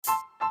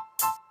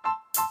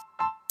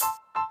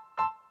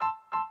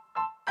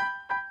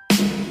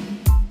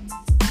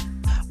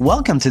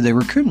Welcome to the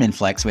Recruitment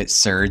Flex with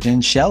Serge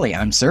and Shelley.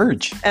 I'm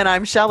Serge. And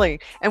I'm Shelley.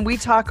 And we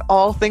talk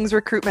all things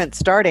recruitment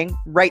starting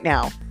right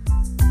now.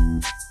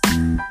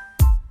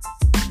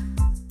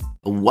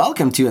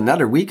 Welcome to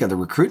another week of the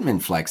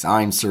Recruitment Flex.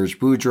 I'm Serge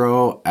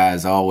Boudreau,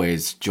 as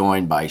always,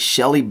 joined by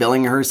Shelley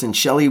Billinghurst. And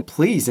Shelley,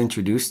 please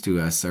introduce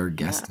to us our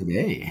guest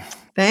today.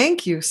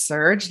 Thank you,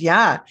 Serge.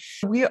 Yeah,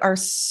 we are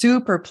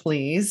super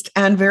pleased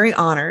and very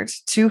honored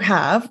to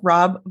have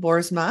Rob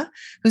Boersma,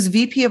 who's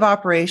VP of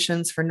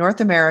Operations for North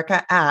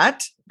America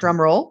at,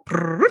 drumroll,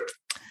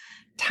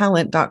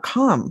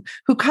 talent.com,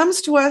 who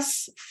comes to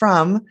us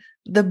from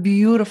the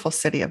beautiful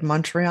city of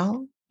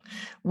Montreal.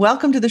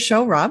 Welcome to the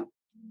show, Rob.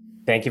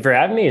 Thank you for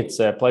having me. It's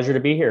a pleasure to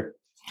be here.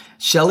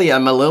 Shelley,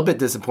 I'm a little bit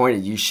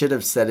disappointed. You should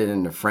have said it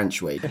in the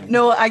French way.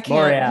 No, I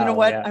can't. Montreal, you know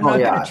what? yeah. I'm not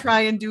going to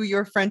try and do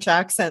your French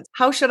accent.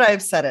 How should I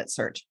have said it,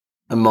 Serge?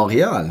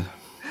 Montreal.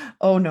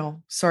 Oh,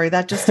 no. Sorry,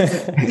 that just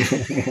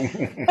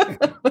isn't.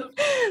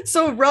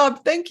 So,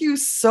 Rob, thank you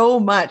so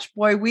much.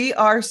 Boy, we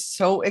are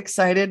so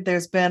excited.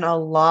 There's been a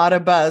lot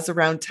of buzz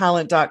around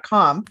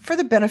talent.com. For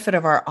the benefit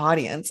of our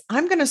audience,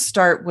 I'm going to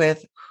start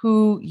with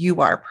who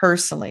you are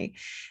personally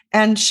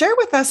and share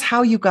with us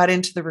how you got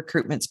into the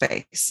recruitment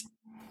space.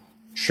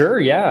 Sure.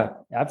 Yeah,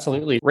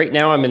 absolutely. Right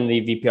now, I'm in the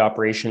VP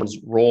operations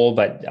role,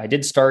 but I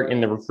did start in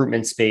the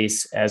recruitment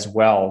space as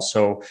well.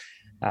 So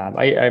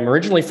I'm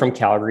originally from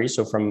Calgary,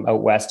 so from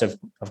out west of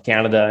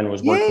Canada, and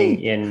was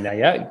working in,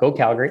 go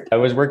Calgary. I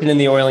was working in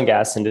the oil and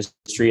gas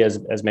industry,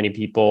 as many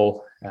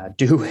people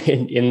do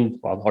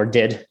or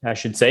did, I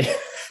should say,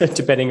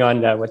 depending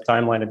on what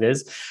timeline it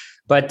is.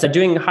 But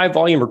doing high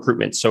volume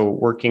recruitment, so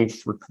working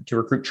to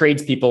recruit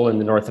tradespeople in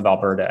the north of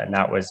Alberta, and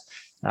that was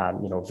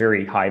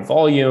very high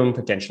volume,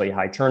 potentially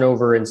high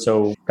turnover. And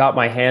so got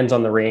my hands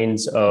on the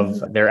reins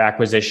of their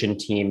acquisition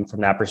team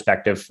from that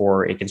perspective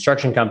for a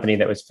construction company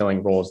that was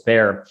filling roles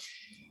there.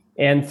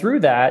 And through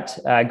that,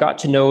 got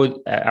to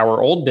know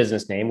our old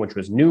business name, which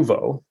was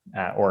Nuvo,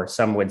 or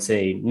some would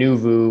say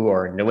Nuvu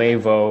or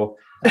Nuevo.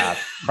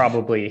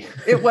 Probably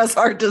it was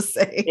hard to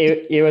say.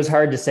 It was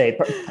hard to say.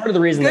 Part of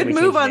the reason good that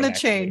we move on the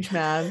actually. Change,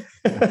 man.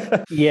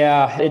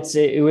 Yeah,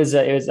 it was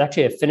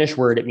actually a Finnish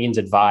word. It means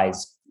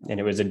advise. And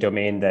it was a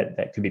domain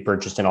that could be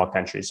purchased in all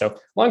countries. So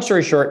long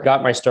story short,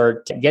 got my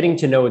start getting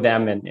to know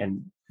them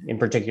and in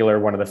particular,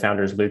 one of the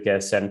founders,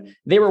 Lucas, and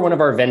they were one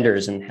of our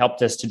vendors and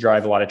helped us to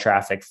drive a lot of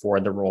traffic for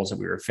the roles that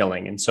we were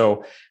filling. And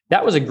so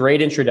that was a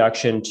great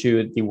introduction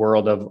to the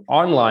world of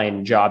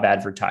online job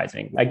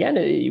advertising. Again,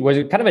 it was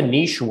kind of a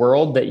niche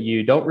world that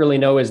you don't really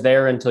know is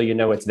there until you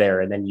know it's there.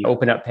 And then you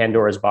open up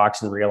Pandora's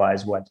box and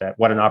realize what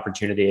an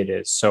opportunity it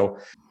is. So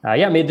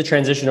made the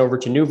transition over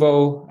to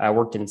Nuvo. I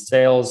worked in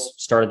sales,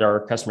 started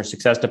our customer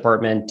success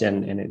department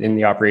and in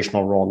the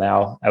operational role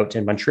now out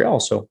in Montreal.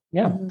 So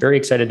very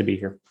excited to be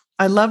here.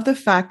 I love the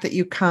fact that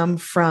you come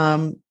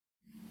from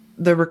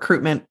the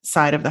recruitment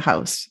side of the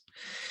house.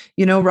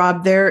 You know,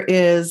 Rob, there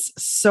is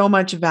so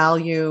much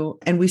value,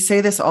 and we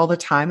say this all the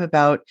time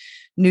about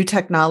new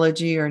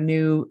technology or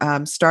new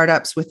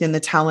startups within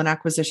the talent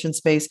acquisition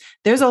space.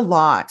 There's a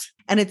lot,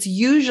 and it's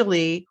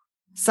usually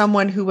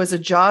someone who was a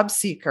job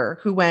seeker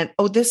who went,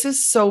 oh, this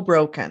is so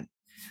broken.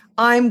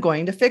 I'm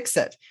going to fix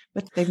it.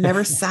 But they've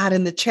never sat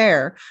in the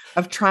chair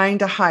of trying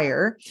to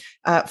hire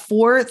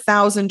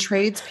 4,000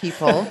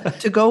 tradespeople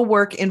to go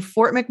work in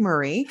Fort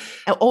McMurray.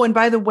 Oh, and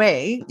by the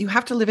way, you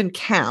have to live in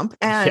camp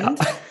and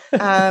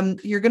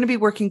you're going to be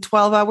working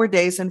 12-hour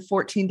days and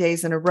 14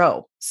 days in a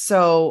row.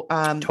 So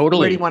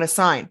totally. Where do you want to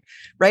sign?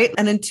 Right.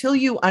 And until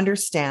you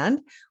understand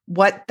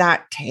what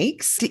that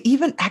takes to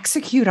even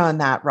execute on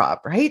that, Rob,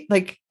 right?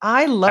 Like,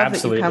 I love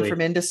Absolutely. That you come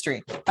from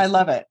industry. I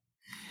love it.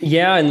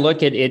 Yeah. And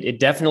look, it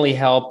definitely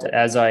helped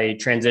as I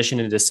transitioned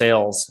into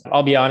sales.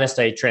 I'll be honest,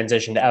 I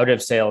transitioned out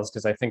of sales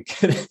because I think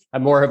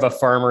I'm more of a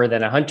farmer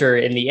than a hunter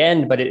in the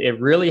end, but it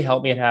really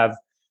helped me have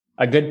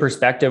a good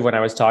perspective when I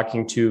was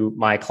talking to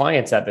my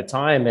clients at the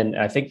time. And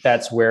I think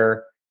that's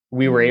where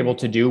we were able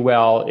to do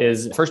well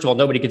is, first of all,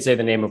 nobody could say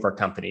the name of our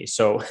company.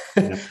 So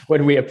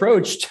when we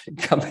approached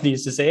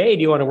companies to say, hey,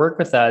 do you want to work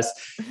with us?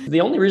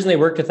 The only reason they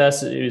worked with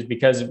us is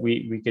because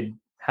we could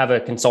have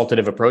a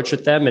consultative approach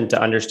with them and to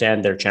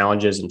understand their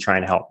challenges and try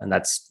and help. And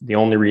that's the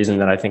only reason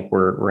that I think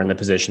we're in the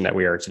position that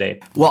we are today.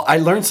 Well, I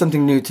learned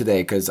something new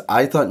today because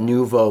I thought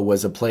nouveau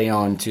was a play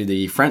on to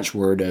the French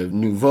word of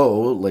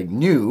nouveau, like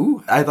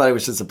new. I thought it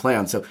was just a play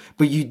on. So,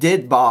 but you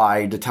did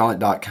buy the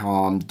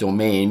talent.com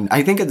domain.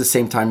 I think at the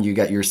same time you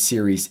got your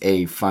Series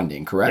A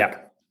funding, correct?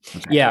 Yeah.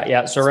 Okay.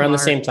 Yeah. So around the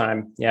same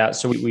time. Yeah.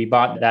 So we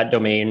bought that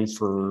domain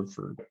for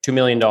 $2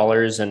 million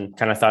and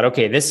kind of thought,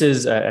 okay, this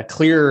is a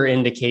clear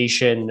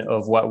indication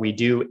of what we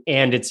do.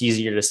 And it's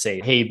easier to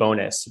say, hey,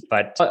 bonus.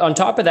 But on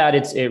top of that,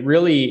 it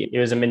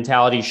was a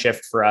mentality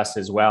shift for us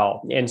as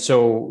well. And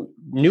so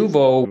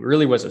Nuvo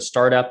really was a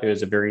startup. It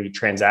was a very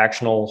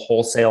transactional,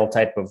 wholesale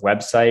type of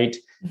website.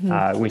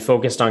 We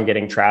focused on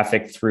getting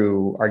traffic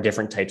through our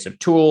different types of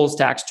tools,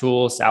 tax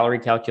tools, salary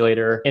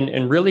calculator,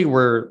 and really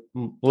we're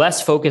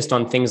less focused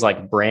on things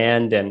like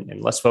brand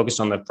and less focused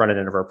on the front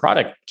end of our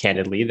product,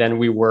 candidly, than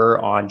we were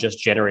on just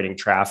generating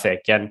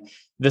traffic. And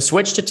the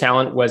switch to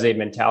talent was a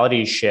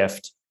mentality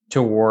shift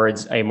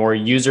towards a more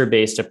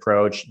user-based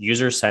approach,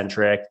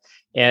 user-centric,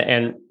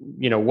 and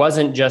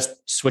wasn't just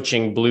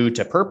switching blue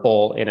to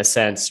purple in a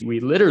sense. We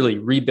literally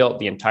rebuilt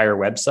the entire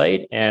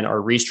website and are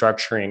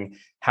restructuring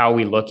how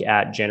we look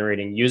at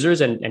generating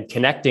users and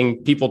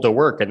connecting people to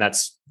work. And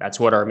that's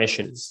what our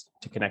mission is,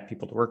 to connect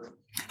people to work.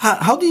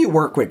 How do you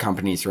work with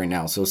companies right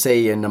now? So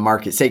say in the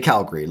market, say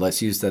Calgary,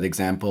 let's use that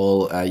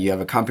example. You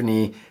have a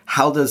company.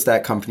 How does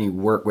that company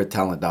work with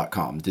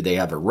talent.com? Do they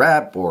have a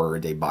rep or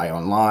they buy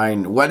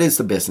online? What is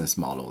the business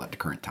model at the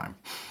current time?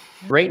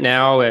 Right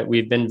now,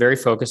 we've been very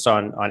focused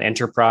on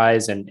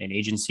enterprise and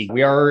agency.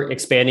 We are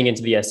expanding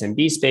into the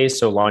SMB space,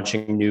 so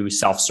launching new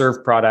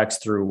self-serve products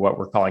through what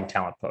we're calling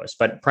Talent Post.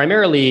 But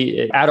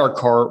primarily at our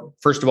core,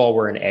 first of all,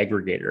 we're an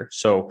aggregator.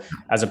 So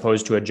as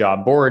opposed to a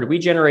job board, we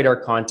generate our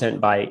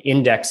content by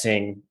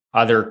indexing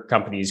other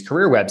companies'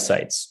 career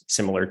websites,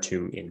 similar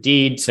to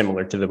Indeed,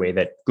 similar to the way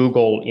that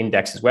Google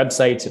indexes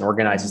websites and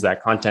organizes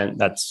that content.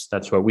 That's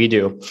what we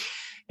do.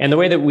 And the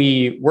way that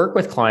we work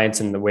with clients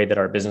and the way that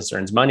our business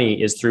earns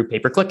money is through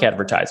pay-per-click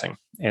advertising.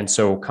 And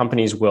so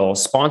companies will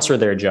sponsor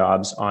their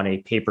jobs on a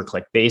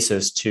pay-per-click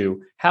basis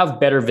to have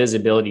better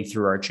visibility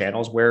through our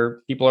channels where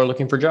people are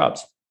looking for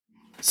jobs.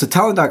 So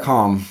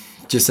Talent.com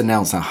just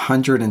announced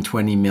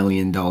 $120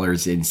 million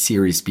in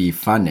Series B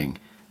funding.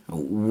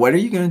 What are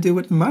you going to do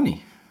with the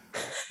money?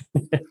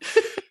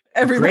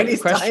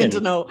 Everybody's dying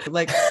to know,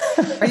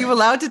 are you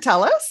allowed to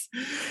tell us?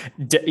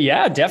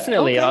 Yeah,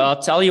 definitely. Okay.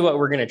 I'll tell you what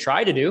we're going to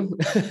try to do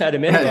at a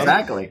minimum.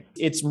 Exactly.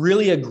 It's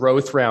really a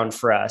growth round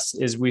for us.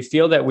 Is we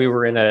feel that we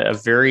were in a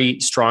very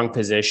strong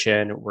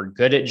position. We're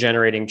good at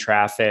generating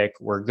traffic.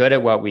 We're good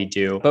at what we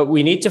do, but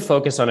we need to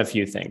focus on a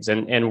few things.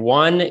 And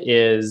one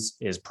is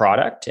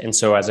product. And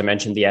so, as I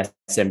mentioned, the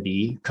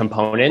SMB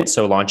component.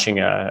 So launching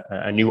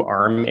a new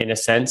arm in a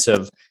sense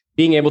of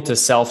being able to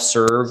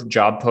self-serve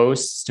job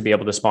posts to be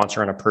able to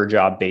sponsor on a per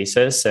job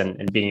basis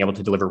and being able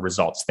to deliver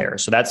results there.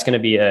 So that's going to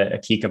be a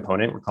key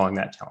component. We're calling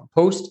that Talent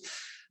Post.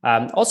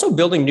 Also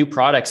building new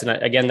products. And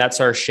again,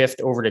 that's our shift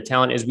over to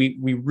talent is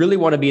we really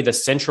want to be the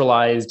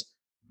centralized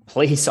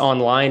place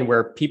online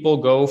where people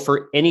go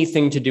for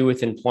anything to do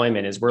with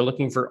employment. Is we're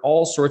looking for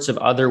all sorts of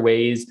other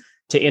ways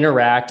to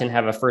interact and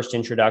have a first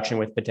introduction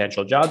with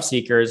potential job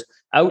seekers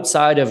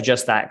outside of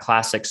just that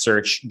classic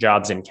search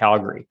jobs in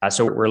Calgary.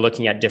 So we're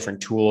looking at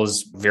different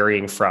tools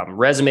varying from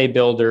resume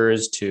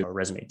builders to a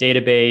resume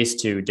database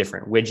to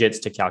different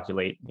widgets to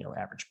calculate,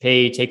 average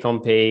pay, take home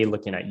pay,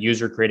 looking at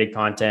user created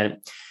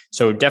content.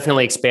 So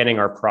definitely expanding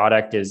our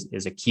product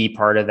is a key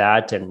part of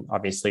that. And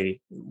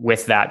obviously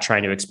with that,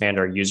 trying to expand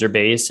our user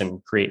base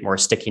and create more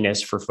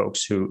stickiness for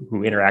folks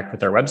who interact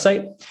with our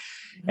website.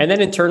 And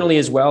then internally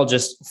as well,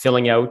 just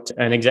filling out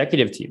an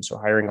executive team. So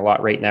hiring a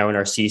lot right now in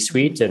our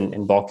C-suite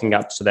and bulking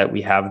up so that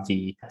we have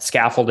the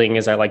scaffolding,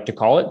 as I like to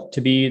call it,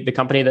 to be the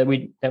company that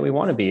we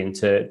want to be and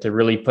to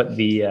really put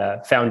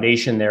the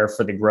foundation there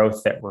for the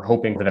growth that we're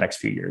hoping for the next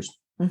few years.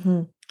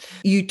 Mm-hmm.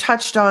 You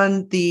touched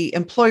on the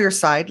employer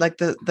side, like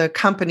the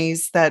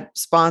companies that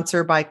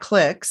sponsor by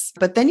clicks,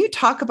 but then you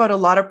talk about a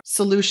lot of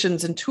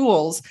solutions and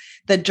tools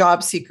that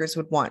job seekers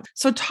would want.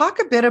 So talk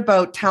a bit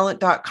about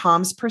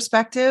Talent.com's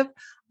perspective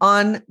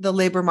on the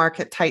labor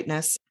market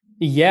tightness.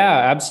 Yeah,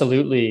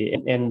 absolutely.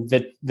 And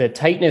the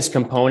tightness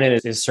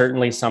component is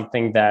certainly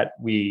something that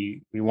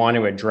we want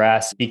to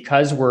address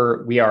because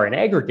we are an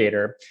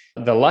aggregator.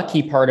 The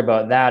lucky part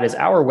about that is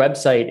our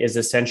website is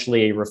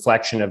essentially a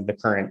reflection of the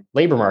current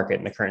labor market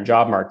and the current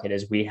job market.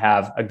 Is we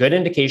have a good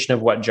indication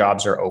of what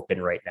jobs are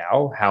open right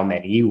now, how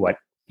many, what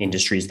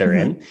industries they're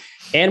in,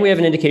 and we have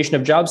an indication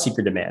of job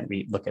seeker demand.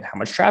 We look at how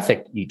much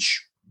traffic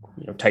each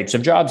types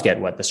of jobs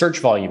get, what the search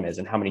volume is,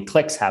 and how many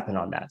clicks happen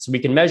on that. So we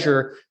can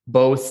measure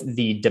both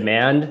the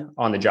demand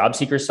on the job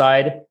seeker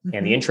side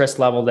and the interest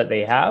level that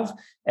they have,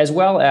 as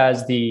well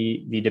as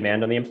the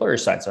demand on the employer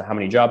side. So how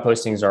many job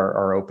postings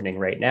are opening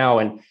right now.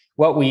 And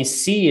what we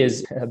see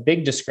is a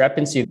big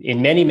discrepancy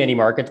in many, many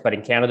markets, but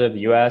in Canada,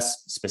 the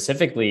US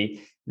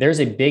specifically, there's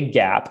a big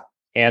gap.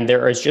 And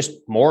there is just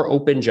more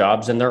open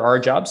jobs than there are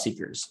job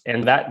seekers.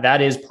 And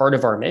that is part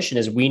of our mission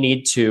is we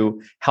need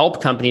to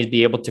help companies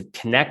be able to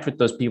connect with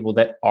those people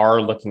that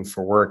are looking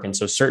for work. And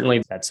so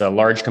certainly that's a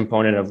large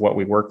component of what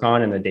we work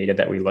on and the data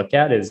that we look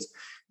at is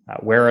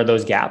where are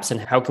those gaps and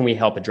how can we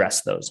help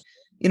address those?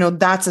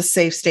 That's a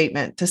safe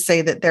statement to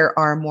say that there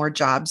are more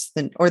jobs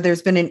or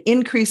there's been an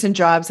increase in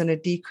jobs and a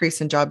decrease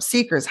in job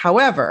seekers.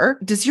 However,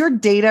 does your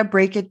data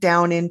break it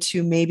down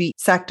into maybe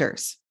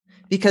sectors?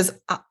 Because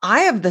I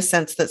have the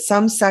sense that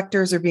some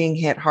sectors are being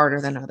hit harder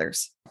than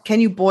others. Can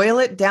you boil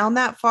it down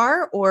that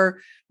far? Or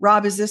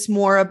Rob, is this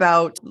more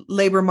about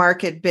labor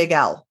market, big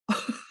L,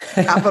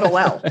 capital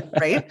L,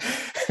 right?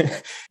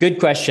 Good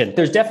question.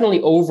 There's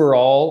definitely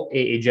overall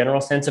a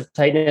general sense of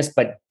tightness,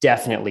 but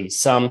definitely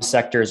some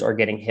sectors are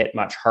getting hit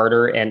much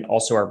harder and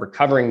also are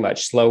recovering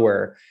much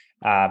slower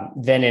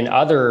than in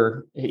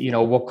other,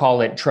 we'll call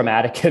it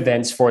traumatic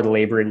events for the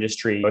labor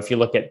industry. If you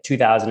look at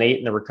 2008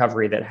 and the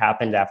recovery that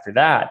happened after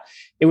that,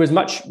 it was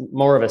much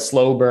more of a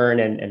slow burn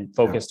and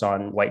focused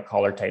on white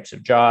collar types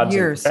of jobs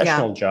and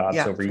professional jobs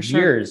over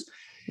years.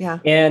 Yeah.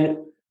 And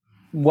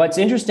what's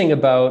interesting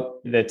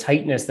about the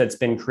tightness that's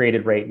been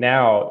created right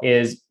now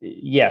is,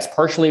 yes,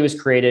 partially it was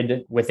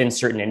created within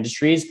certain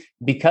industries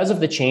because of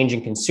the change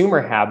in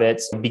consumer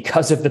habits,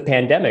 because of the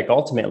pandemic,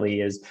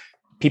 ultimately is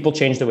people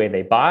change the way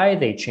they buy,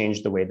 they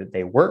change the way that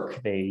they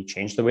work, they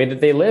change the way that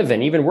they live,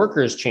 and even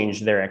workers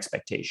change their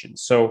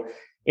expectations. So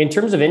in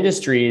terms of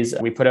industries,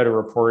 we put out a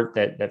report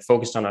that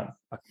focused on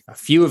a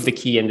few of the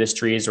key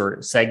industries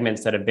or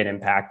segments that have been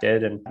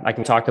impacted. And I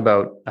can talk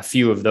about a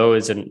few of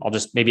those, and I'll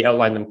just maybe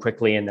outline them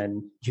quickly, and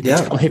then you can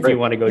tell me if you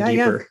want to go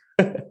deeper.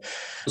 Yeah.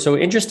 So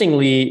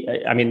interestingly,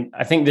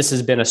 I think this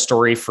has been a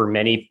story for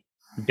many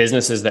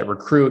businesses that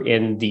recruit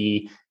in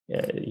the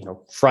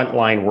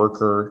frontline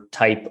worker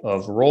type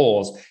of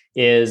roles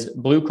is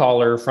blue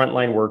collar,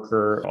 frontline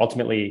worker,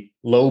 ultimately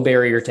low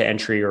barrier to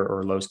entry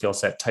or low skill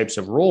set types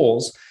of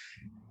roles.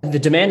 The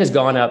demand has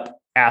gone up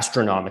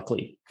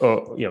astronomically,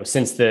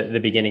 since the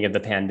beginning of the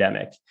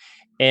pandemic.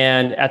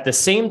 And at the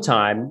same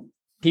time,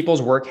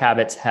 people's work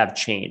habits have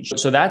changed.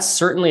 So that's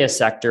certainly a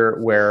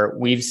sector where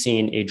we've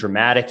seen a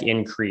dramatic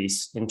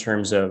increase in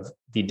terms of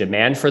the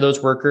demand for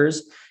those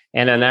workers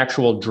and an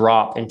actual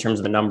drop in terms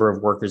of the number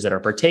of workers that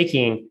are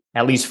partaking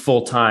at least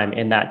full time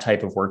in that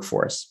type of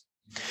workforce.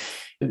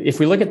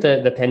 If we look at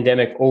the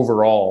pandemic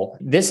overall,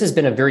 this has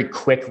been a very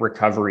quick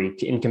recovery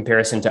in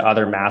comparison to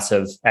other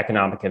massive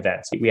economic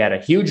events. We had a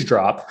huge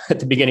drop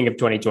at the beginning of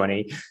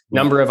 2020.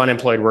 Number of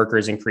unemployed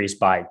workers increased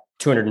by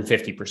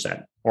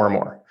 250% or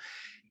more.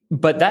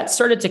 But that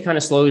started to kind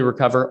of slowly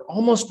recover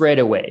almost right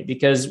away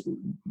because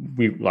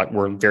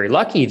we're very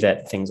lucky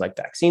that things like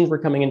vaccines were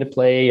coming into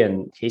play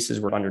and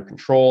cases were under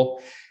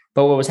control.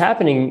 But what was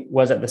happening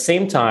was at the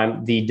same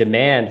time, the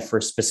demand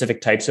for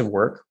specific types of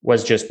work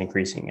was just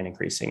increasing and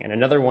increasing. And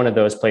another one of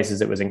those places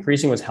that was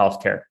increasing was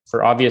healthcare.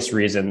 For obvious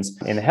reasons,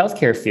 in the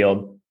healthcare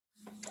field,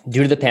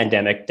 due to the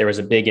pandemic, there was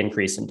a big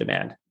increase in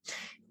demand.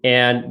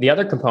 And the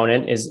other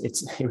component is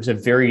it was a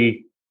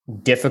very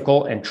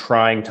difficult and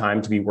trying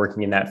time to be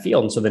working in that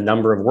field. And so the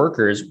number of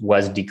workers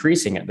was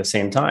decreasing at the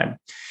same time.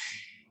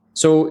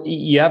 So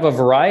you have a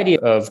variety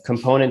of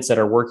components that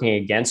are working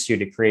against you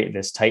to create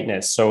this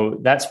tightness. So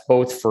that's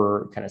both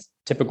for kind of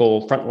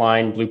typical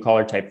frontline blue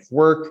collar type of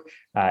work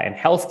and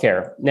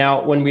healthcare.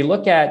 Now, when we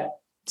look at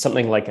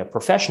something like a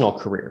professional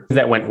career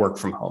that went work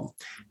from home,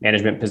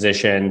 management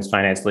positions,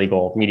 finance,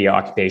 legal, media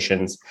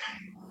occupations,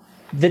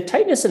 the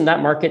tightness in that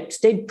market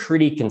stayed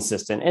pretty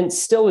consistent and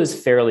still is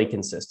fairly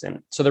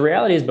consistent. So the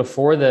reality is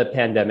before the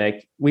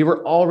pandemic, we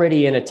were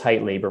already in a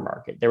tight labor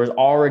market. There was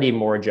already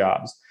more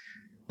jobs,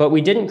 but we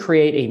didn't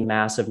create a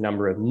massive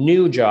number of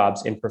new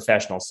jobs in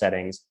professional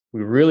settings.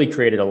 We really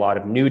created a lot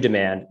of new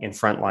demand in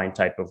frontline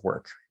type of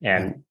work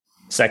and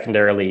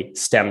secondarily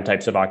STEM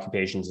types of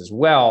occupations as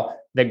well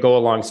that go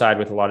alongside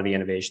with a lot of the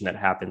innovation that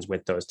happens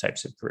with those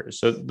types of careers.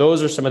 So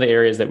those are some of the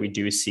areas that we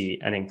do see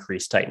an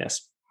increased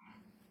tightness.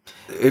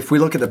 If we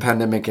look at the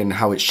pandemic and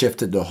how it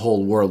shifted the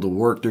whole world of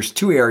work, there's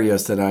two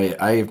areas that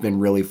I have been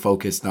really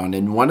focused on.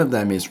 And one of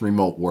them is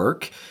remote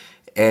work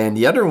and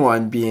the other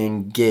one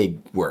being gig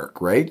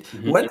work, right?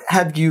 Mm-hmm. What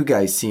have you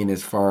guys seen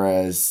as far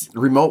as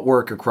remote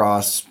work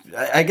across,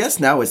 I guess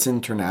now it's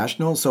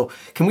international. So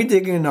can we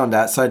dig in on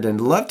that side?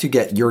 And love to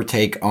get your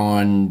take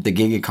on the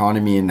gig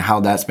economy and how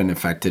that's been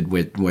affected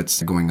with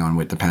what's going on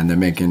with the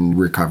pandemic and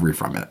recovery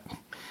from it.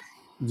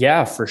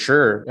 Yeah, for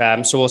sure.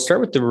 So we'll start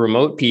with the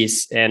remote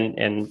piece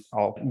and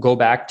I'll go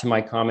back to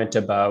my comment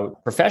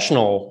about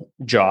professional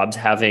jobs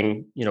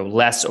having,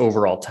 less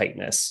overall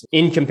tightness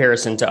in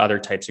comparison to other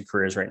types of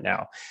careers right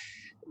now.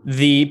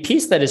 The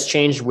piece that has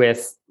changed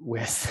with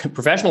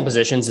professional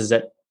positions is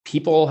that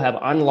people have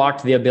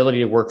unlocked the ability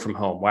to work from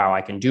home. Wow, I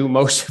can do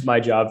most of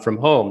my job from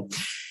home.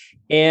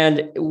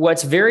 And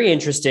what's very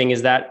interesting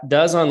is that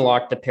does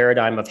unlock the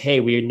paradigm of,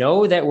 hey, we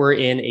know that we're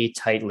in a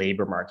tight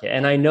labor market.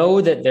 And I know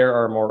that there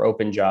are more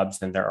open jobs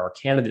than there are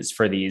candidates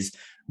for these.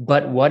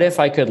 But what if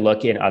I could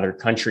look in other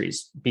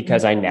countries?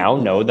 Because I now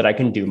know that I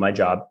can do my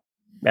job,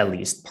 at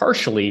least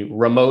partially,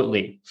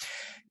 remotely.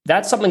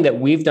 That's something that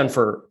we've done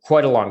for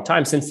quite a long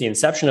time. Since the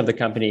inception of the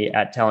company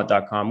at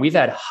talent.com, we've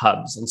had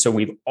hubs. And so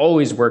we've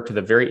always worked with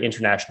a very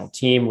international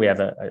team. We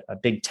have a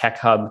big tech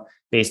hub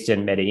based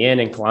in Medellin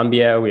in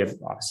Colombia. We have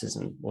offices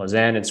in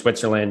Lausanne in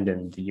Switzerland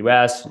and the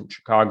US and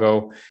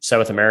Chicago,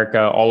 South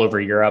America, all over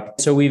Europe.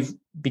 So we've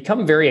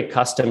become very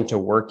accustomed to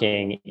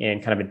working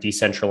in kind of a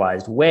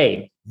decentralized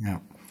way. Yeah.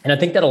 And I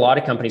think that a lot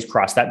of companies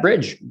crossed that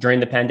bridge during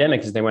the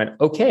pandemic as they went,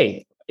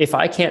 okay, if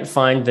I can't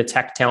find the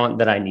tech talent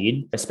that I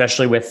need,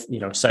 especially with,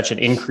 such an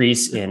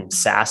increase in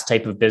SaaS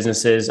type of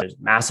businesses, there's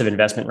massive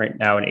investment right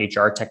now in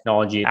HR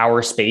technology.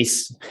 Our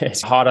space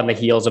is hot on the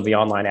heels of the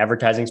online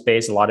advertising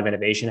space, a lot of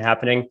innovation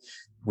happening.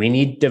 We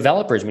need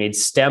developers, we need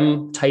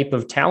STEM type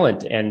of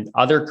talent, and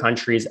other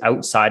countries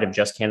outside of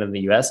just Canada and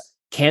the US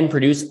can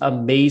produce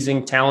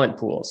amazing talent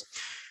pools.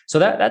 So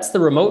that's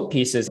the remote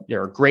pieces.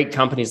 There are great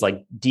companies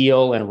like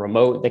Deal and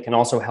Remote that can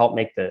also help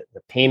make the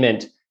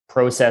payment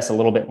process a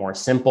little bit more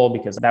simple,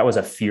 because that was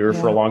a fear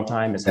for a long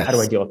time, is how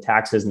do I deal with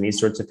taxes and these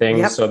sorts of things?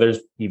 Yep. So there's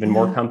even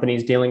more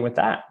companies dealing with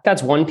that.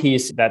 That's one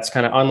piece that's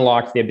kind of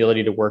unlocked the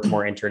ability to work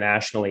more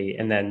internationally.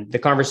 And then the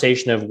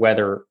conversation of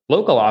whether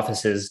local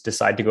offices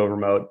decide to go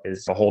remote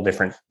is a whole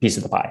different piece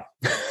of the pie.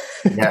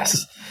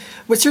 Yes.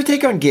 What's your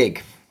take on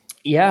gig?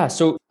 Yeah.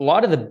 So a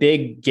lot of the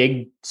big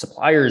gig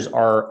suppliers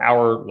are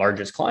our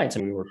largest clients.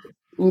 And we work with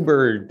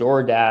Uber,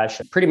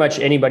 DoorDash, pretty much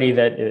anybody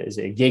that is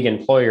a gig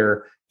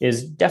employer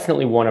is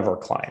definitely one of our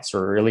clients,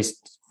 or at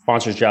least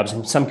sponsors jobs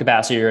in some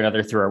capacity or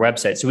another through our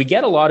website. So we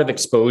get a lot of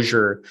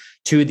exposure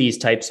to these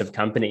types of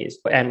companies.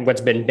 And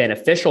what's been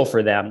beneficial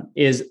for them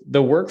is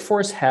the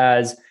workforce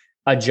has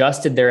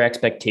adjusted their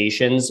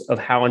expectations of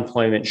how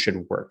employment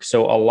should work.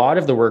 So a lot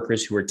of the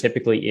workers who are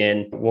typically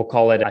in, we'll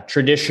call it a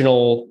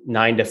traditional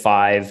 9 to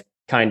 5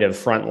 kind of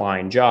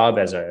frontline job,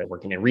 as a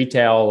working in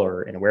retail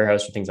or in a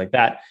warehouse or things like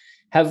that,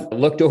 have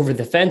looked over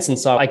the fence and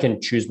saw I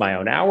can choose my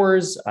own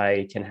hours.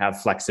 I can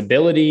have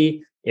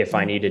flexibility. If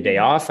I need a day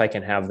off, I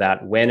can have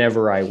that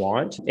whenever I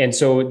want. And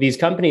so these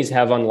companies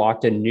have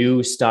unlocked a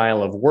new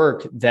style of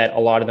work that a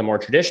lot of the more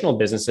traditional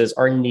businesses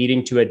are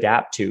needing to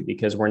adapt to,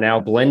 because we're now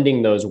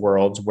blending those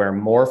worlds where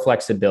more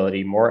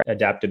flexibility, more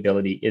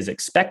adaptability is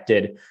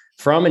expected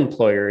from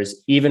employers,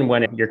 even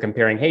when you're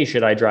comparing, hey,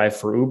 should I drive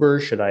for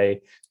Uber? Should I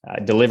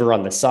deliver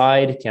on the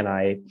side? Can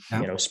I,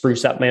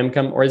 spruce up my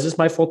income? Or is this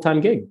my full-time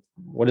gig?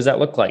 What does that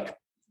look like?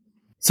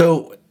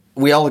 So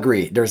we all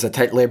agree there's a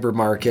tight labor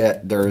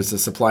market, there's a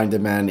supply and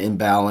demand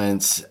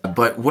imbalance.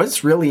 But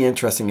what's really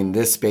interesting in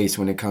this space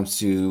when it comes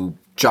to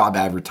job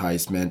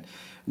advertisement,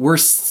 we're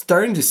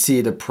starting to see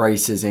the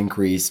prices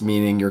increase,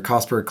 meaning your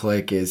cost per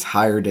click is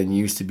higher than it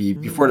used to be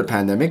before the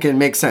pandemic. And it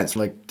makes sense,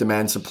 like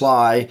demand,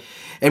 supply.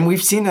 And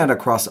we've seen that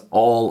across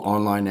all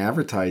online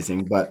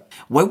advertising. But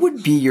what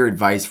would be your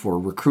advice for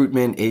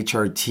recruitment,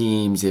 HR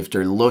teams, if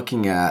they're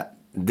looking at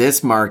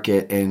this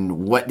market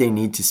and what they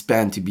need to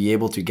spend to be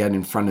able to get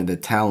in front of the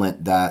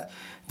talent that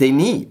they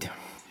need?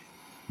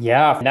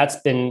 Yeah, that's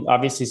been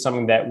obviously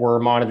something that we're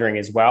monitoring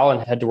as well,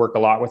 and had to work a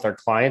lot with our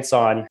clients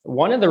on.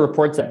 One of the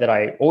reports that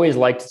I always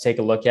like to take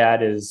a look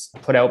at is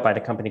put out by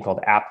the company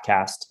called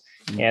Appcast.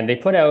 And they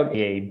put out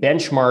a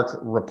benchmark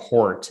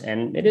report,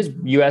 and it is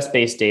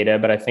US-based data,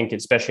 but I think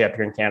especially up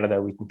here in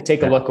Canada, we can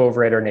take a look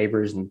over at our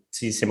neighbors and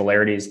see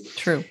similarities.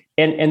 True.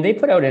 And they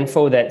put out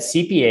info that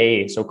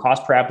CPA, so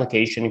cost per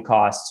application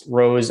costs,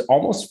 rose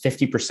almost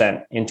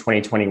 50% in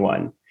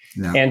 2021.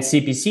 Yeah. And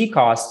CPC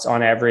costs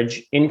on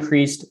average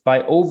increased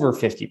by over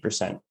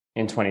 50%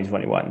 in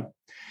 2021.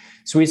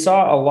 So we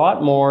saw a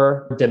lot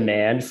more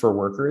demand for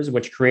workers,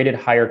 which created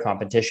higher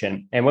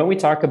competition. And when we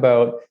talk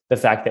about the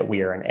fact that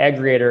we are an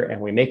aggregator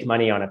and we make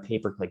money on a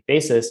pay-per-click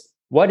basis,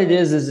 what it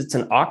is it's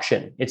an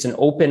auction. It's an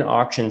open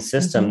auction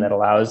system that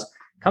allows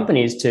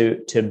companies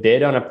to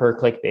bid on a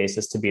per-click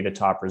basis to be the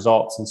top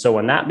results. And so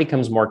when that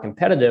becomes more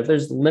competitive,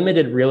 there's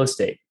limited real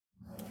estate.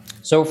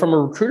 So from a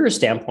recruiter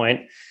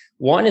standpoint,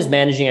 one is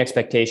managing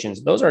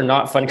expectations. Those are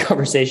not fun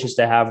conversations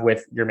to have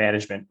with your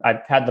management. I've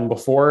had them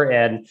before,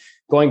 and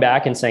going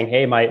back and saying,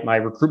 hey, my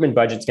recruitment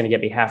budget's going to get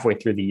me halfway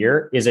through the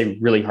year is a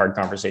really hard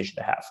conversation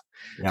to have.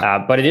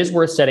 Yeah. But it is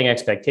worth setting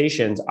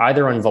expectations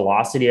either on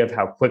velocity of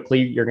how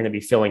quickly you're going to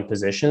be filling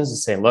positions, and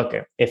say, look,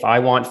 if I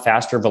want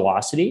faster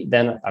velocity,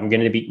 then I'm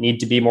going to need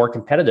to be more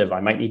competitive.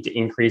 I might need to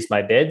increase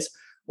my bids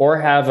or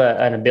have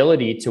an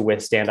ability to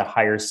withstand a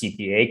higher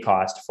CPA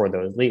cost for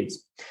those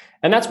leads.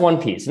 And that's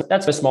one piece.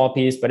 That's a small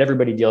piece, but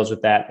everybody deals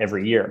with that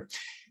every year.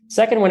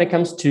 Second, when it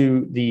comes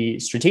to the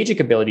strategic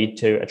ability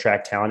to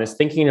attract talent, is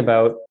thinking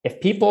about if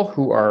people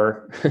who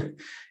are,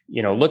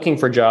 looking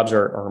for jobs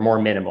are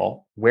more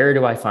minimal, where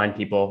do I find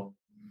people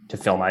to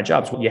fill my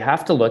jobs? Well, you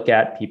have to look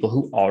at people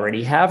who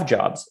already have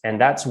jobs.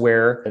 And that's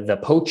where the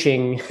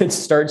poaching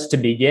starts to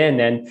begin.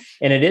 And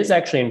it is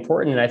actually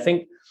important. And I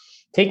think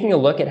taking a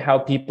look at how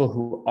people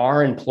who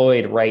are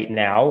employed right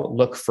now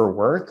look for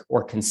work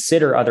or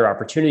consider other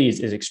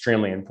opportunities is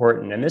extremely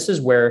important. And this is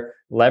where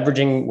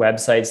leveraging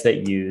websites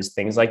that use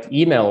things like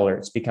email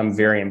alerts become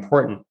very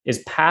important.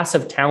 Is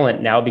passive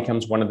talent now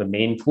becomes one of the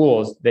main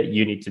pools that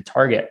you need to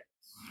target,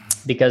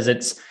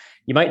 because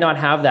you might not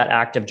have that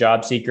active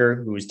job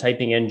seeker who's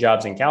typing in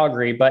jobs in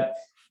Calgary, but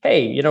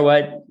hey, you know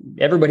what?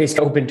 Everybody's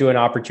open to an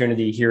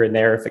opportunity here and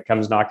there if it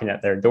comes knocking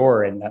at their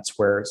door. And that's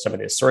where some of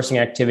this sourcing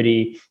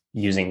activity,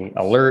 using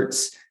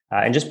alerts,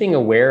 and just being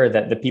aware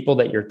that the people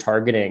that you're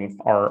targeting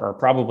are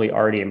probably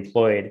already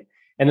employed.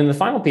 And then the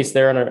final piece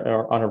there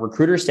on a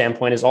recruiter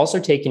standpoint is also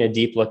taking a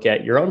deep look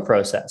at your own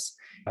process.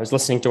 I was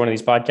listening to one of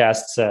these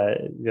podcasts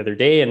the other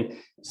day, and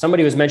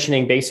somebody was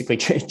mentioning basically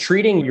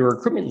treating your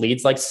recruitment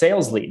leads like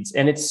sales leads.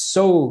 And it's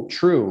so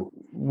true.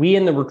 We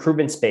in the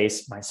recruitment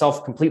space,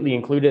 myself completely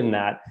included in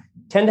that,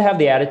 tend to have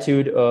the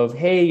attitude of,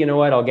 hey, you know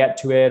what, I'll get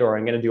to it, or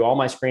I'm going to do all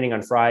my screening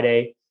on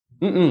Friday.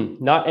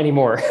 Not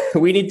anymore.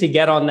 We need to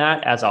get on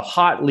that as a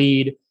hot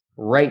lead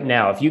right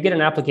now. If you get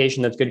an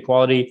application that's good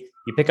quality,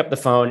 you pick up the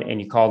phone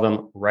and you call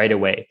them right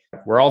away.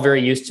 We're all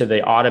very used to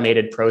the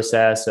automated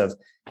process of,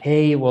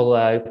 hey,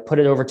 we'll put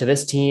it over to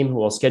this team who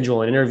will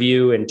schedule an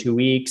interview in 2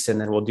 weeks,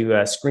 and then we'll do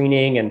a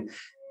screening. And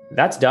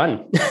that's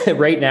done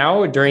right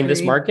now during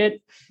this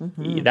market.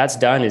 That's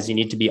done, is you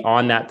need to be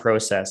on that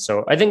process.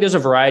 So I think there's a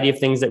variety of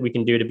things that we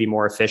can do to be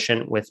more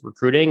efficient with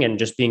recruiting, and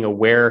just being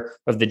aware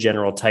of the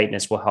general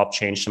tightness will help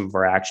change some of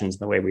our actions and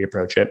the way we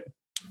approach it.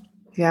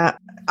 Yeah,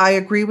 I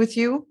agree with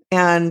you.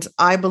 And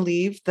I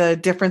believe the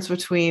difference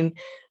between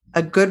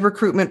a good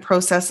recruitment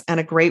process and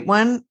a great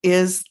one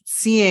is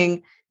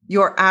seeing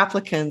your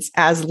applicants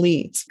as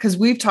leads, because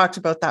we've talked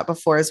about that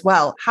before as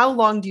well. How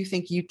long do you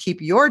think you'd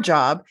keep your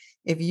job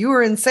if you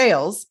were in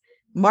sales,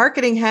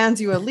 marketing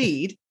hands you a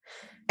lead,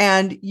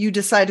 and you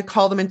decide to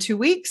call them in 2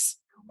 weeks,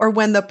 or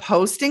when the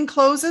posting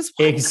closes?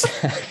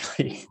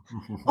 Exactly.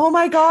 Oh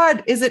my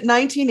God. Is it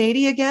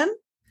 1980 again?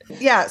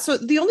 Yeah. So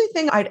the only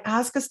thing I'd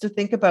ask us to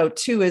think about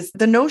too is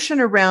the notion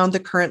around the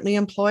currently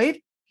employed,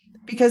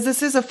 because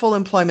this is a full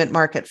employment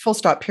market, full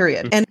stop,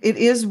 period. And it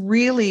is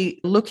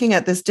really looking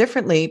at this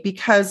differently,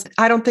 because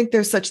I don't think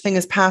there's such thing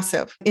as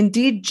passive.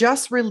 Indeed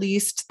just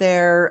released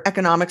their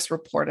economics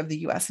report of the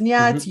US. And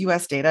yeah, it's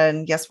US data.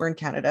 And yes, we're in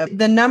Canada.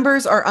 The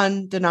numbers are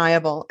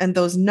undeniable. And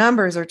those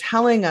numbers are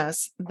telling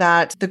us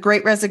that the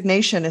Great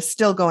Resignation is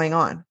still going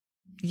on.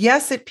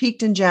 Yes, it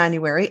peaked in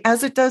January,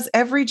 as it does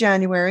every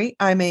January,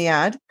 I may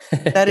add.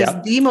 That is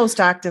the most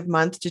active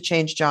month to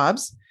change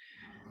jobs.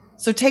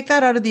 So take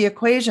that out of the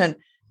equation.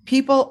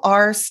 People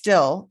are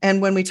still,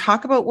 and when we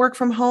talk about work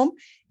from home,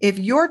 if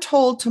you're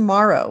told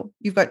tomorrow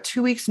you've got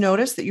 2 weeks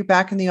notice that you're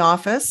back in the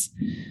office,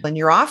 and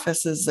your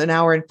office is an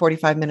hour and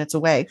 45 minutes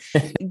away,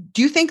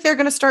 do you think they're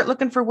going to start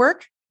looking for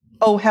work?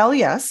 Oh, hell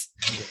yes.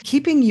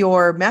 Keeping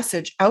your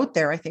message out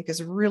there, I think,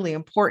 is really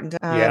important.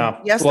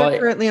 Yes, they're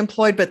currently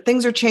employed, but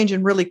things are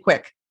changing really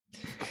quick,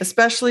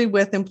 especially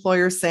with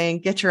employers saying,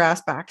 get your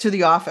ass back to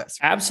the office.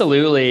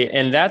 Absolutely.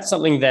 And that's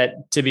something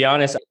that, to be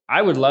honest,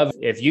 I would love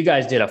if you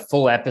guys did a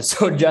full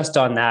episode just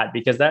on that,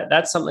 because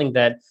that's something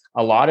that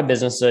a lot of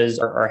businesses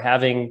are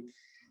having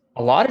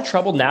a lot of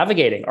trouble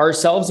navigating,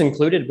 ourselves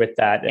included with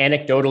that.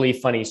 Anecdotally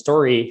funny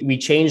story. We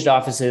changed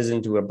offices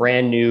into a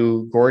brand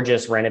new,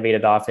 gorgeous,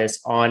 renovated office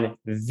on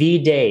the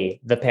day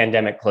the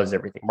pandemic closed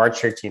everything,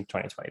 March 13th,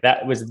 2020.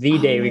 That was the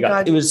day we got.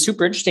 God. It was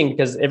super interesting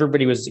because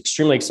everybody was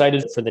extremely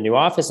excited for the new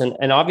office.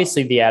 And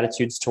obviously the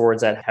attitudes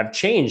towards that have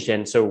changed.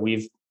 And so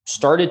we've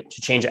started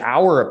to change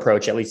our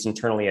approach, at least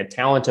internally at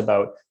Talent,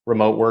 about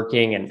remote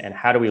working and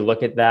how do we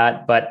look at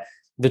that. But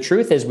the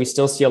truth is we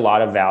still see a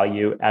lot of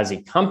value as a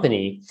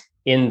company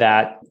in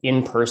that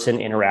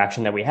in-person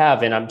interaction that we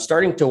have. And I'm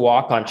starting to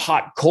walk on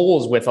hot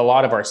coals with a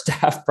lot of our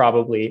staff,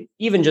 probably,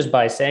 even just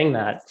by saying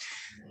that.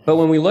 But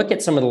when we look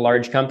at some of the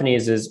large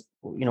companies is,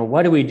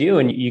 what do we do?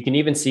 And you can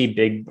even see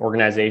big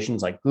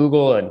organizations like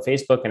Google and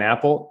Facebook and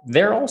Apple,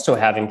 they're also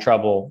having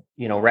trouble,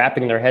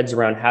 wrapping their heads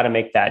around how to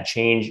make that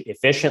change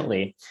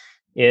efficiently.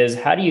 Is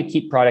how do you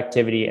keep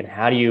productivity and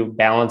how do you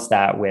balance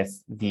that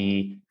with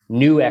the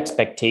new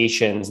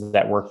expectations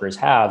that workers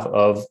have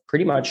of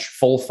pretty much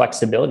full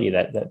flexibility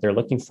that they're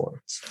looking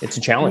for. It's a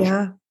challenge.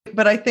 Yeah.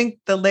 But I think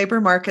the labor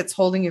market's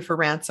holding you for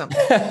ransom.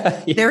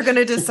 They're going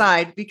to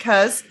decide,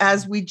 because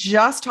as we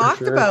just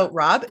talked about,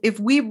 Rob, if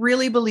we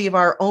really believe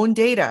our own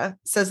data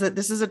says that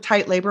this is a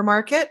tight labor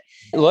market.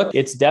 Look,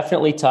 it's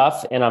definitely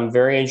tough. And I'm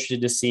very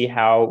interested to see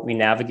how we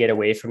navigate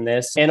away from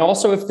this. And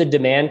also if the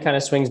demand kind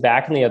of swings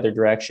back in the other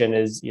direction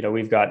is,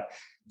 we've got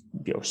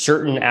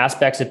certain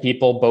aspects of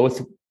people,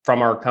 both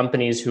from our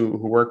companies who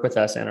work with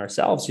us and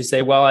ourselves, who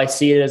say, well, I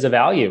see it as a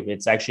value.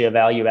 It's actually a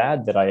value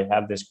add that I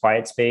have this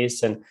quiet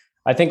space. And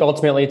I think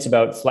ultimately it's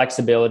about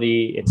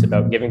flexibility. It's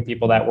about giving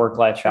people that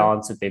work-life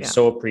balance that they've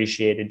so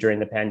appreciated during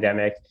the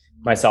pandemic,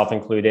 myself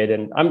included.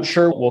 And I'm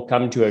sure we'll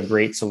come to a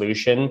great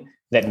solution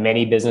that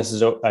many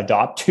businesses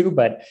adopt to.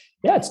 But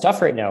yeah, it's tough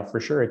right now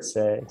for sure. It's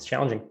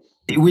challenging.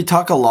 We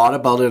talk a lot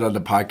about it on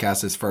the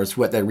podcast as far as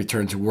what that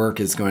return to work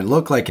is going to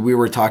look like. We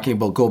were talking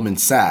about Goldman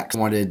Sachs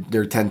wanted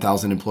their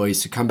 10,000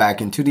 employees to come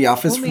back into the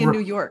office. Only in New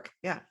York.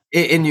 Yeah.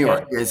 In New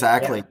York,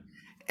 exactly. Yeah.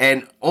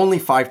 And only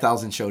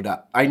 5,000 showed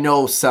up. I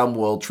know some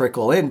will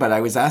trickle in, but I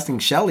was asking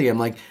Shelly, I'm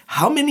like,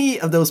 how many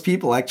of those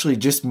people actually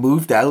just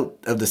moved out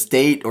of the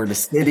state or the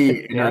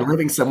city and are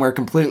living somewhere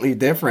completely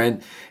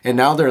different? And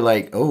now they're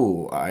like,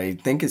 oh, I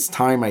think it's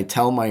time I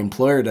tell my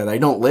employer that I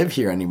don't live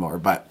here anymore.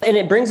 And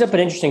it brings up an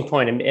interesting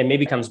point, and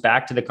maybe comes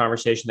back to the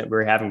conversation that we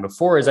were having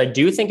before, is I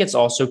do think it's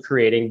also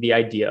creating the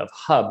idea of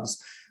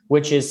hubs,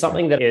 which is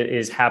something that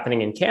is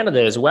happening in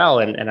Canada as well.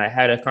 And I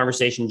had a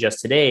conversation just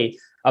today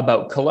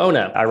about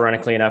Kelowna,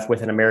 ironically enough,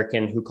 with an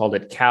American who called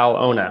it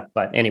Cal-ona.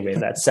 But anyway,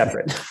 that's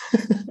separate.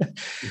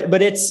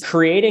 But it's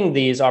creating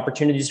these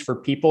opportunities for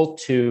people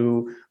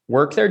to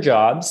work their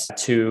jobs,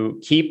 to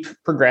keep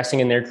progressing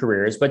in their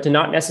careers, but to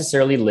not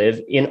necessarily live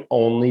in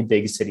only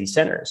big city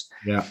centers.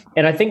 Yeah.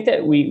 And I think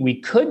that we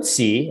could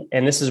see,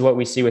 and this is what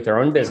we see with our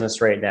own business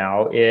right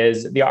now,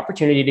 is the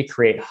opportunity to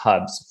create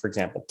hubs, for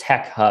example,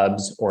 tech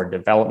hubs or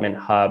development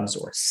hubs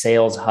or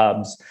sales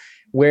hubs,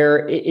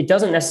 where it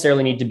doesn't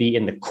necessarily need to be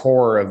in the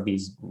core of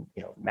these,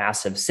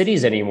 massive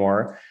cities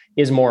anymore,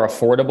 is more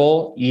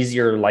affordable,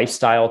 easier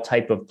lifestyle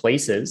type of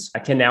places. I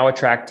can now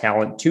attract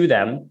talent to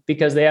them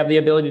because they have the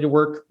ability to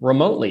work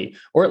remotely,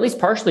 or at least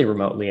partially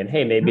remotely. And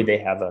hey, maybe they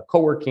have a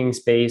co-working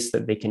space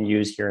that they can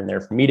use here and there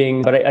for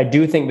meetings. But I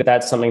do think that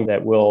that's something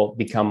that will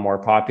become more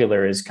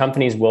popular, is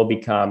companies will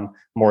become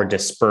more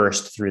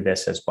dispersed through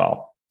this as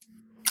well.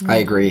 I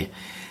agree.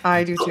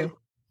 I do too.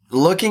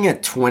 Looking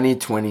at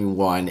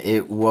 2021,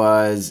 it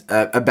was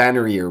a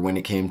banner year when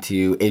it came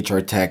to HR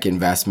tech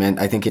investment.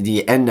 I think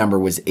the end number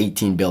was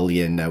 18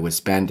 billion was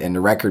spent, and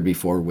the record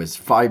before was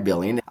 5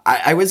 billion.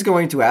 I was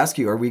going to ask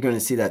you, are we going to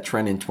see that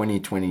trend in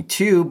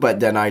 2022? But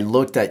then I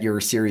looked at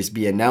your Series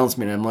B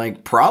announcement, and I'm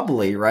like,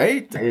 probably,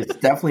 right? It's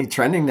definitely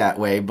trending that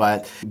way.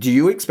 But do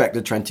you expect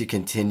the trend to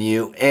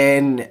continue?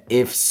 And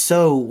if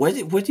so,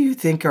 what do you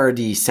think are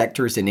the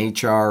sectors in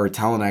HR or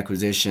talent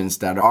acquisitions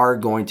that are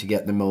going to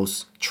get the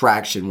most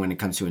traction when it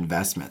comes to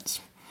investments?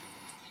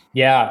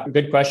 Yeah,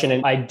 good question.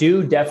 And I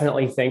do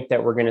definitely think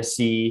that we're going to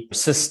see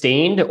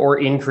sustained or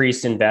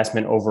increased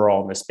investment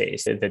overall in the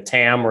space. The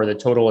TAM, or the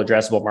total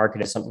addressable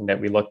market, is something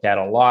that we looked at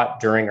a lot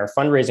during our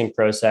fundraising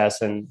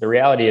process. And the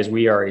reality is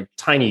we are a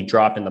tiny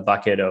drop in the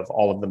bucket of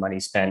all of the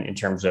money spent in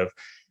terms of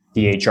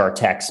the HR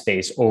tech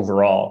space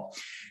overall.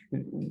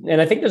 And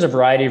I think there's a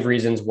variety of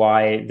reasons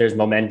why there's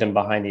momentum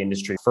behind the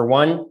industry. For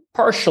one,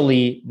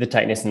 partially the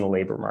tightness in the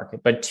labor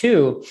market, but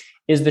two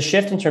is the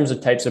shift in terms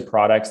of types of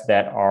products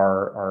that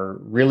are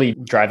really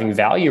driving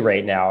value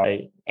right now.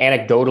 I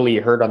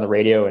anecdotally heard on the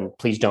radio, and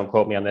please don't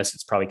quote me on this,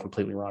 it's probably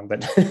completely wrong,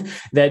 but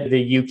that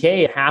the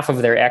UK, half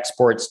of their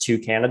exports to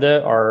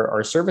Canada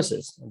are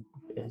services,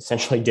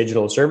 essentially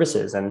digital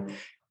services. And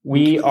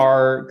we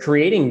are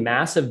creating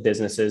massive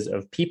businesses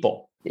of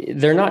people.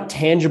 They're not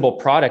tangible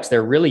products.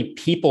 They're really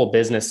people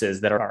businesses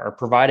that are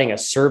providing a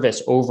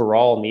service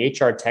overall in the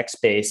HR tech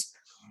space.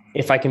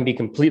 If I can be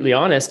completely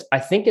honest, I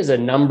think is a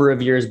number of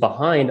years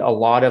behind a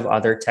lot of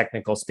other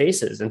technical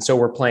spaces. And so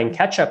we're playing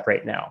catch up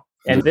right now.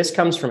 And this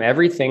comes from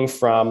everything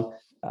from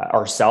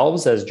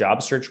ourselves as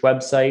job search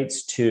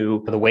websites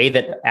to the way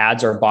that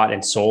ads are bought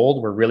and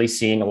sold. We're really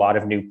seeing a lot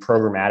of new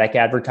programmatic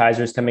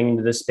advertisers coming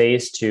into the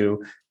space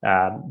to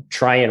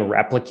try and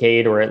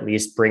replicate, or at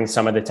least bring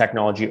some of the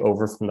technology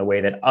over from the way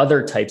that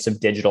other types of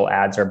digital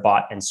ads are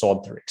bought and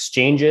sold through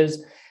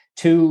exchanges,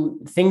 to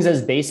things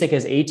as basic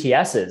as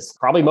ATSs.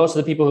 Probably most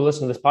of the people who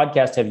listen to this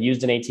podcast have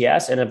used an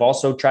ATS and have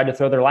also tried to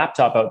throw their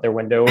laptop out their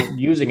window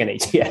using an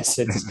ATS.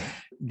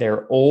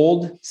 They're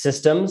old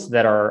systems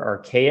that are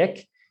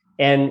archaic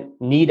and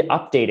need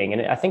updating.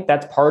 And I think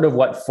that's part of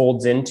what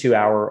folds into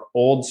our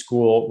old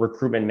school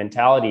recruitment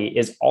mentality,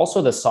 is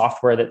also the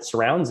software that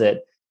surrounds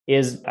it.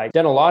 I've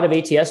done a lot of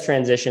ATS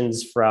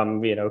transitions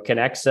from,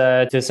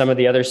 Connexa to some of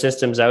the other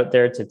systems out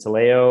there to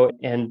Taleo,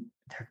 and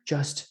they're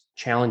just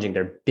challenging.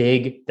 They're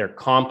big, they're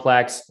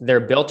complex, they're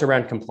built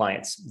around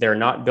compliance. They're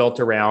not built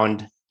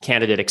around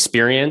candidate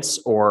experience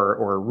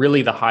or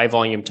really the high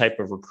volume type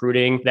of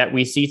recruiting that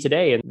we see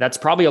today. And that's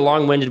probably a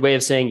long-winded way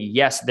of saying,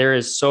 yes, there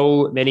is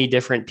so many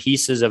different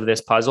pieces of this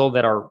puzzle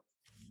that are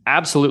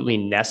absolutely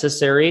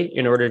necessary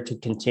in order to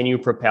continue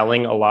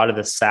propelling a lot of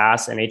the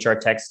SaaS and HR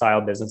tech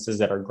style businesses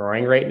that are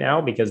growing right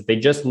now, because they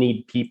just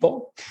need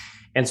people.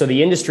 And so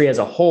the industry as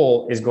a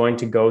whole is going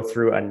to go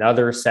through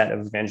another set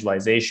of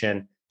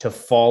evangelization to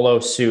follow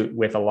suit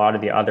with a lot of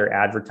the other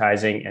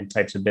advertising and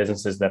types of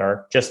businesses that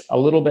are just a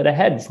little bit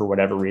ahead for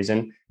whatever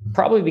reason,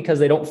 probably because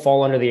they don't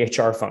fall under the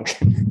HR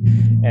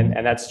function.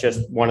 And that's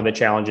just one of the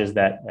challenges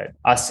that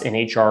us in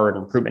HR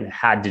and recruitment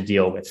had to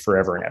deal with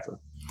forever and ever.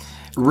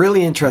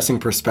 Really interesting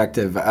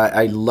perspective.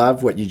 I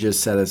love what you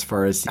just said as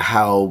far as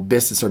how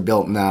businesses are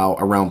built now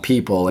around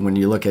people. And when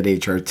you look at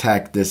HR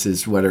tech, this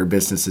is what our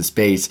business is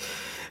based.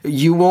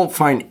 You won't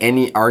find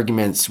any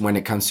arguments when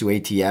it comes to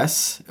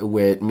ATS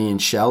with me and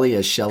Shelly,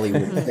 as Shelly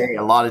would say.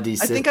 A lot of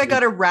these systems, I think I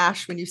got a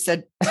rash when you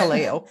said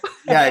Taleo.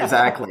 Yeah,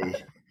 exactly.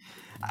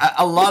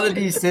 A lot of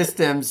these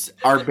systems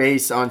are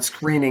based on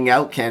screening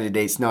out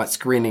candidates, not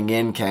screening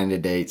in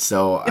candidates.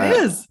 So it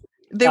is.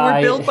 They were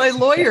built by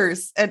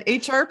lawyers and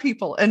HR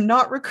people and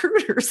not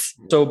recruiters.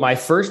 So my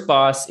first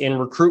boss in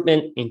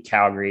recruitment in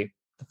Calgary,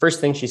 the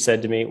first thing she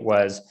said to me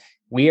was,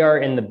 "We are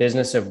in the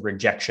business of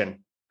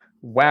rejection."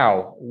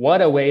 Wow, what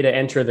a way to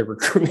enter the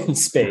recruitment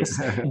space.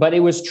 But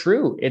it was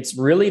true.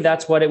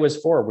 That's what it was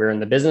for. We're in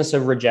the business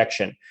of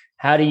rejection.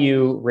 How do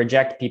you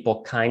reject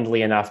people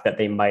kindly enough that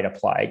they might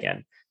apply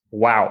again?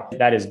 Wow,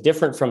 that is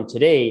different from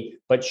today,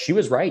 but she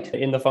was right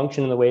in the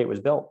function and the way it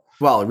was built.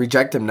 Well,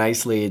 reject them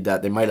nicely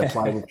that they might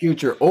apply in the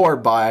future or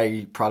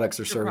buy products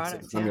or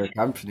services from your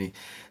company.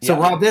 So,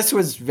 Rob, this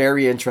was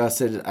very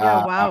interesting.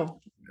 Wow.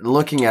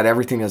 looking at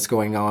everything that's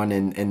going on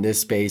in this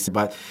space.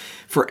 But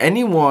for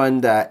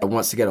anyone that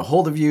wants to get a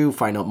hold of you,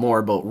 find out more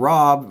about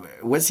Rob,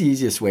 what's the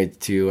easiest way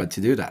to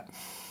do that?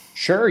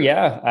 Sure.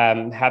 Yeah.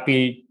 I'm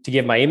happy to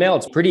give my email.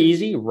 It's pretty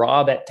easy.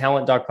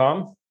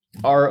 rob@talent.com.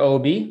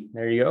 ROB.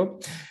 There you go.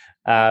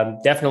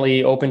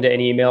 Definitely open to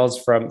any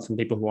emails from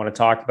people who want to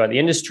talk about the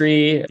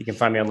industry. You can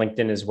find me on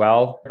LinkedIn as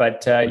well.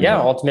 But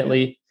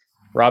ultimately,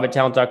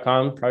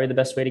 rob@talent.com, probably the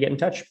best way to get in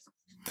touch.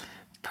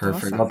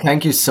 Perfect. Awesome. Well,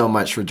 thank you so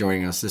much for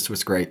joining us. This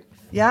was great.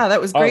 Yeah, that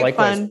was great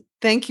likewise. fun.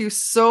 Thank you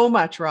so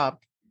much, Rob.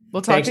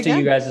 We'll talk Thanks again.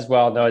 to you guys as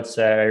well. No, it's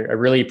I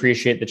really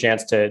appreciate the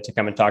chance to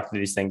come and talk through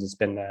these things. It's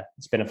been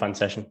a fun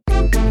session.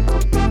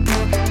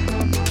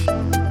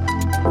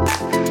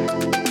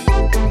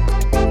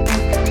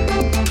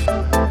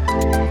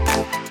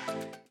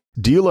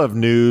 Do you love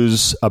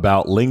news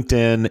about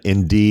LinkedIn,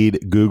 Indeed,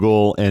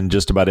 Google, and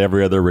just about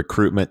every other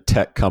recruitment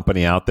tech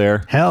company out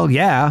there? Hell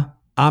yeah.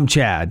 I'm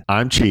Chad.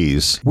 I'm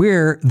Cheese.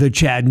 We're the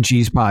Chad and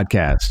Cheese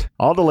Podcast.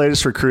 All the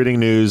latest recruiting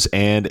news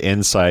and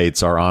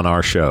insights are on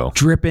our show.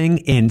 Dripping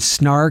in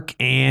snark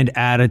and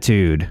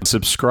attitude.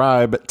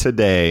 Subscribe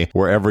today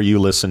wherever you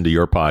listen to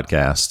your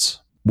podcasts.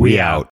 We out.